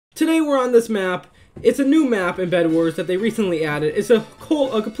Today we're on this map. It's a new map in Bedwars that they recently added. It's a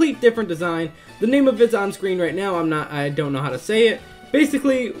complete different design. The name of it's on screen right now. I don't know how to say it.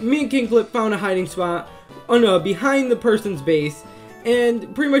 Basically, me and KingFl1p found a hiding spot behind the person's base,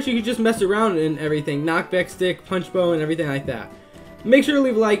 and pretty much you can just mess around and everything. Knockback stick, punch bow, and everything like that. Make sure to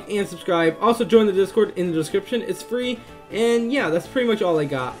leave a like and subscribe. Also join the Discord in the description. It's free. And yeah, that's pretty much all I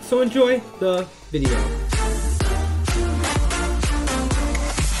got. So enjoy the video.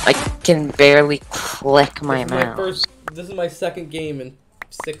 I can barely click my mouse. This is my second game in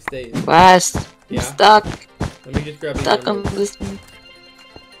 6 days. West, Yeah? I'm stuck. Let me just grab these Stuck. emeralds.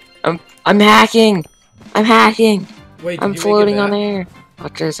 I'm hacking. I'm hacking. Wait, I'm floating on air.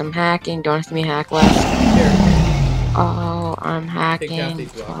 Watchers, I'm hacking. Don't have me hack West. Here. Oh, I'm Take half hacking.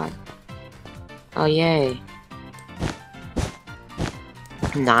 these blocks. Oh yay.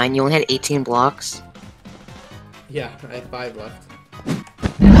 9. You only had 18 blocks. Yeah, I have 5 left.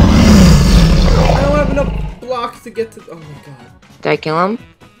 I don't have enough blocks to get to. Oh my god. Did I kill him?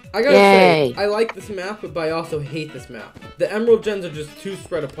 I gotta say, I like this map, but I also hate this map. The emerald gens are just too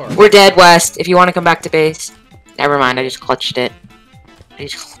spread apart. We're dead, West. If you want to come back to base. Never mind, I just clutched it. I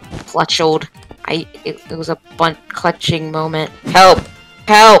just clutched. It was a clutching moment. Help!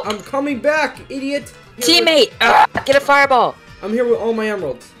 Help! I'm coming back, idiot! Teammate! Get a fireball! I'm here with all my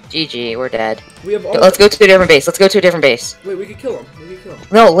emeralds. GG, we're dead. We have all. Let's go to a different base. Let's go to a different base. Wait, we could kill him. We could kill him.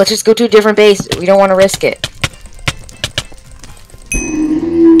 No, let's just go to a different base. We don't want to risk it.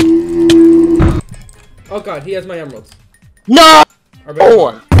 Oh god, he has my emeralds. No! Our base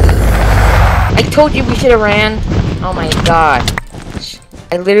Oh! I told you we should have ran. Oh my god.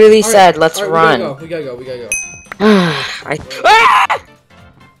 I literally said, let's run. We gotta go.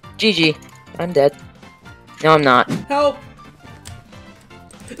 GG. I'm dead. No, I'm not. Help!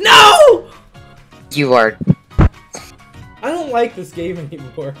 No! You are. I don't like this game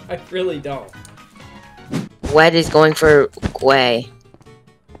anymore. I really don't. Wed is going for Gwei.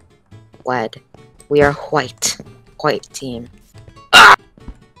 Wed. We are white. White team. Ah!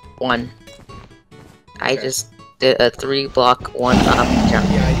 1. I just did a 3-block 1-up jump.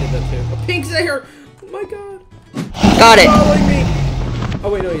 Yeah, I did that too. A pink's there! Oh my god. Got it! He's following me! Oh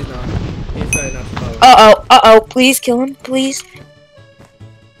wait, no he's not. He decided not to follow me. Uh-oh. Please kill him, please.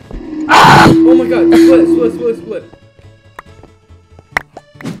 Ah! Oh my god, split.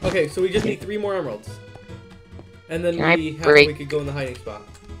 Okay, so we just need 3 more emeralds. And then we could go in the hiding spot.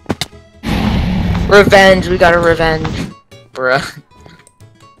 Revenge, we got a revenge. Bruh.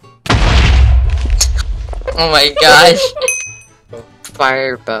 Oh my gosh.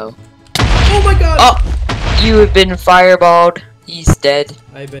 Firebow. Oh my god! Oh! You have been fireballed. He's dead.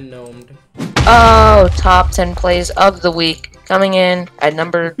 I've been gnomed. Oh, top 10 plays of the week. Coming in at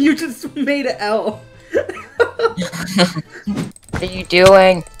number... You just made an L. What are you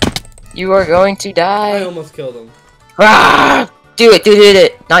doing? You are going to die. I almost killed him. Ah! Do it.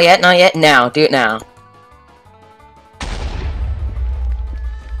 Not yet. Now. Do it now.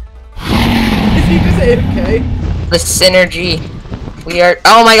 Is he just AFK? The synergy. We are...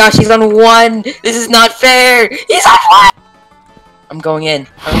 Oh my gosh, he's on 1. This is not fair. He's on 1. I'm going in.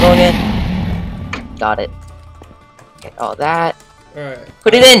 Got it. Get all that. Alright.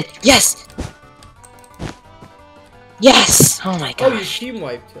 Put it in. Yes. Oh my gosh. Oh, you team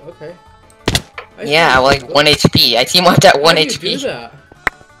wiped. Okay. Yeah, like 1 HP. I team wiped at 1 How HP. do you do that?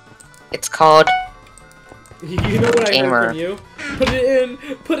 It's called You know what I heard from you? Put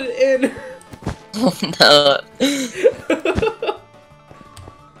it in. Oh no.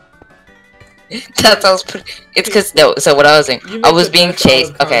 That sounds pretty. It's because no. So what I was doing, I was being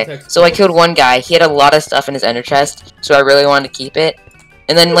chased. Okay, so I killed one guy. He had a lot of stuff in his ender chest, so I really wanted to keep it.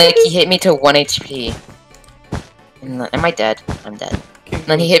 And then like he hit me to 1 HP. And am I dead? I'm dead. And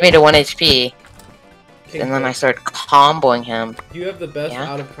then he hit me to 1 HP. And then I started comboing him. You have the best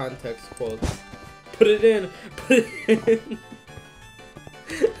out of context quotes. Put it in.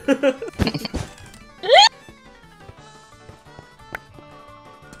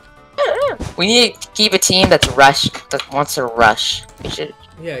 We need to keep a team that wants to rush. We should.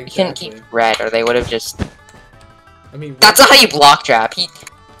 Yeah, exactly. We couldn't keep red, or they would have just. I mean, that's not how you block trap. He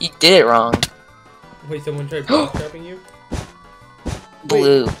did it wrong. Wait, someone tried block trapping you?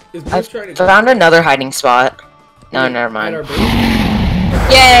 Blue. Wait, I found another hiding spot. No, never mind. Our base?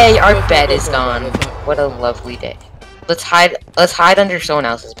 Yay! Our bed is gone. What a lovely day. Let's hide under someone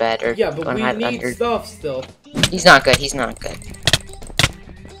else's bed, or yeah, but we need stuff still. He's not good.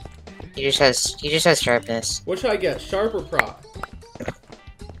 He just has sharpness. What should I get? Sharp or prop?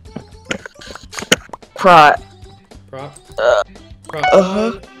 Prop. Prop.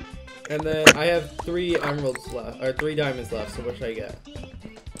 And then I have 3 emeralds left, or 3 diamonds left. So what should I get?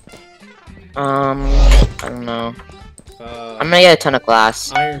 I don't know. I'm gonna get a ton of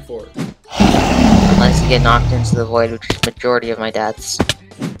glass. Iron Fort. Unless you get knocked into the void, which is the majority of my deaths.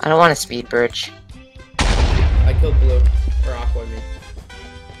 I don't want a speed bridge. I killed blue. Or aqua, I mean.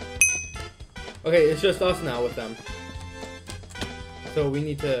 Okay, it's just us now with them. So we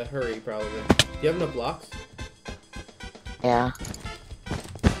need to hurry, probably. Do you have enough blocks? Yeah.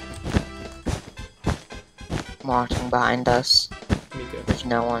 I'm watching behind us. Me too. There's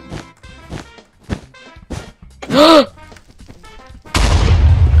no one. Okay.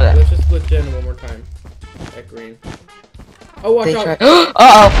 Let's just split Jen one more time. At green. Oh, watch out!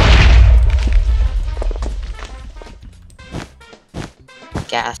 Uh-oh!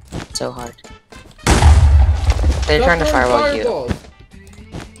 Gas. So hard. They're trying to firewall you.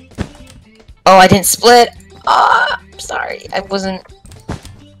 Oh, I didn't split! Ah, I'm sorry. I wasn't...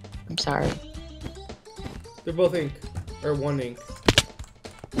 I'm sorry. They're both ink. Or one ink.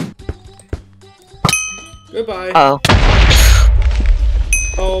 Goodbye. Oh.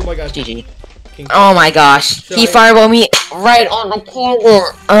 Oh my gosh. GG. Oh my gosh. He fireballed me right on the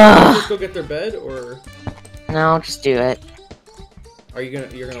corner. Just go get their bed, or? No, just do it. Are you gonna?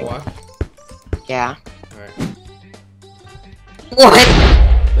 You're gonna watch? Yeah. All right. What?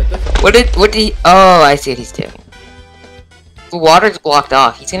 What did he? Oh, I see what he's doing. The water's blocked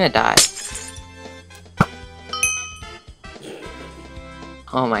off. He's gonna die.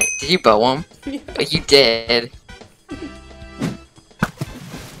 Oh my! Did you bow him? Like you did.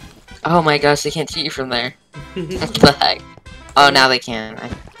 Oh my gosh! They can't shoot you from there. What the heck? Oh, now they can.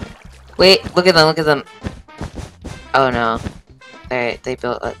 Wait! Look at them! Look at them! Oh no! They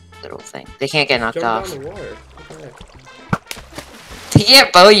built a little thing. They can't get knocked off. Down the water. Okay. They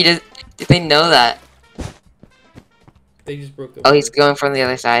can't bow you. Did they know that? They just broke the Oh, water. he's going from the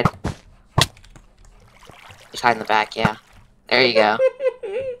other side. He's hiding in the back. Yeah. There you go.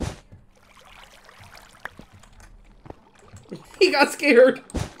 He got scared.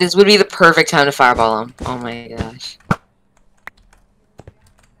 This would be the perfect time to fireball him. Oh my gosh.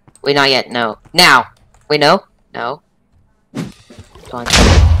 Wait, not yet. No. Now. Wait, no. No. Come on.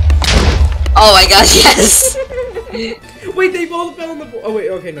 Oh my gosh, yes! Wait, they both fell in the... Oh wait,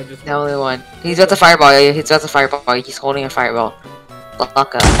 okay, no, just... The only one. He's got the fireball. He's got the fireball. He's holding a fireball.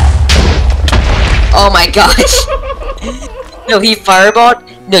 Fuck up. Oh my gosh! No, he fireballed.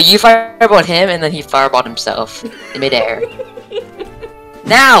 No, you fireballed him, and then he fireballed himself in midair.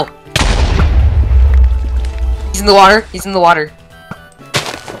 Now! He's in the water. He's in the water.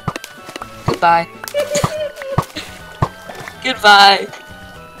 Goodbye. Goodbye.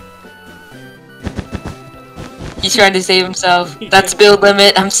 He's trying to save himself. That's build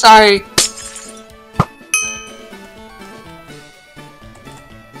limit. I'm sorry.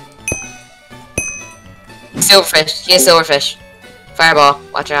 Silverfish. He has silverfish. Fireball.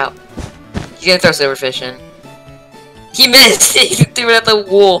 Watch out. He's gonna throw silverfish in. He missed! He threw it at the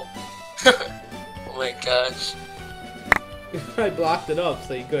wall. Oh my gosh. I blocked it up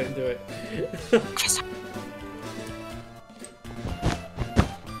so you couldn't do it.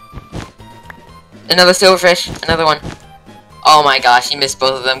 Another silverfish. Another one. Oh my gosh, he missed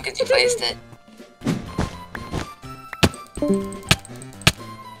both of them because you placed it.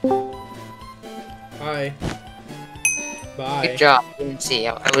 Hi. Bye. Good job. I didn't see.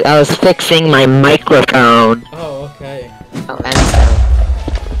 I was fixing my microphone. Oh, okay. Oh, and so.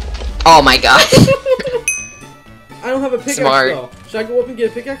 Oh my gosh. I don't have a pickaxe though. Should I go up and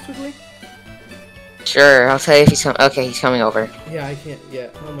get a pickaxe quickly? Sure, I'll tell you if he's coming. Okay, he's coming over. Yeah, I can't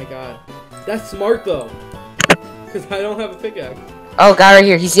yet. Oh my god. That's smart though. Because I don't have a pickaxe. Oh, guy right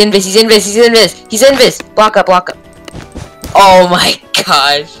here. He's invis. He's invis. He's invis. He's invis. Block up. Block up. Oh my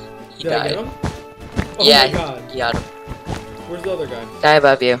gosh. He Did died. I get him? Oh Yeah, my god. he got him. Where's the other guy? Guy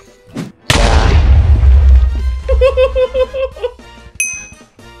above you.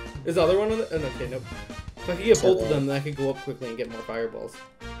 Is the other one on the... Oh, okay, nope. If I could get both of them, then I could go up quickly and get more fireballs.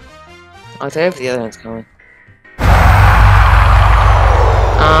 I'll tell you if the other one's coming.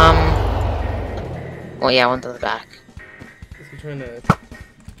 Well, yeah, one's on the back. I'm trying to...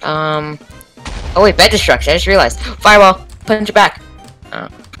 Oh wait, bed destruction. I just realized. Fireball. Punch it back. Oh.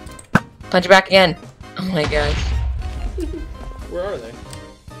 Punch it back again. Oh my gosh. Where are they?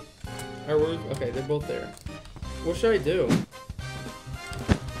 Okay, they're both there. What should I do?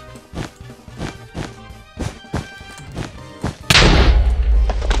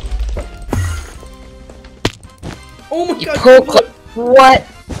 Oh my god! What?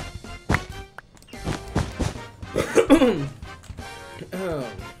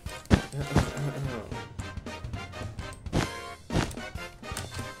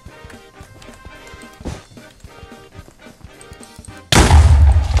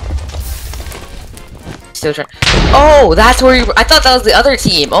 still trying. Oh, that's where you. I thought that was the other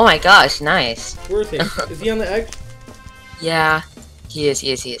team. Oh my gosh, nice. Where's he? Is he on the egg? Yeah, he is.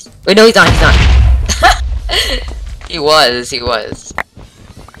 Wait, no, he's not. He's not. He was.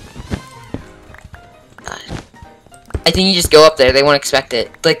 I think you just go up there. They won't expect it.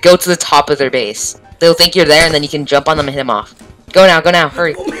 Like, go to the top of their base. They'll think you're there, and then you can jump on them and hit them off. Go now,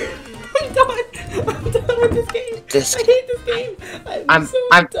 hurry. I'm done. I'm done with this game. I hate this game. I'm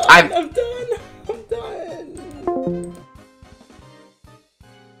done.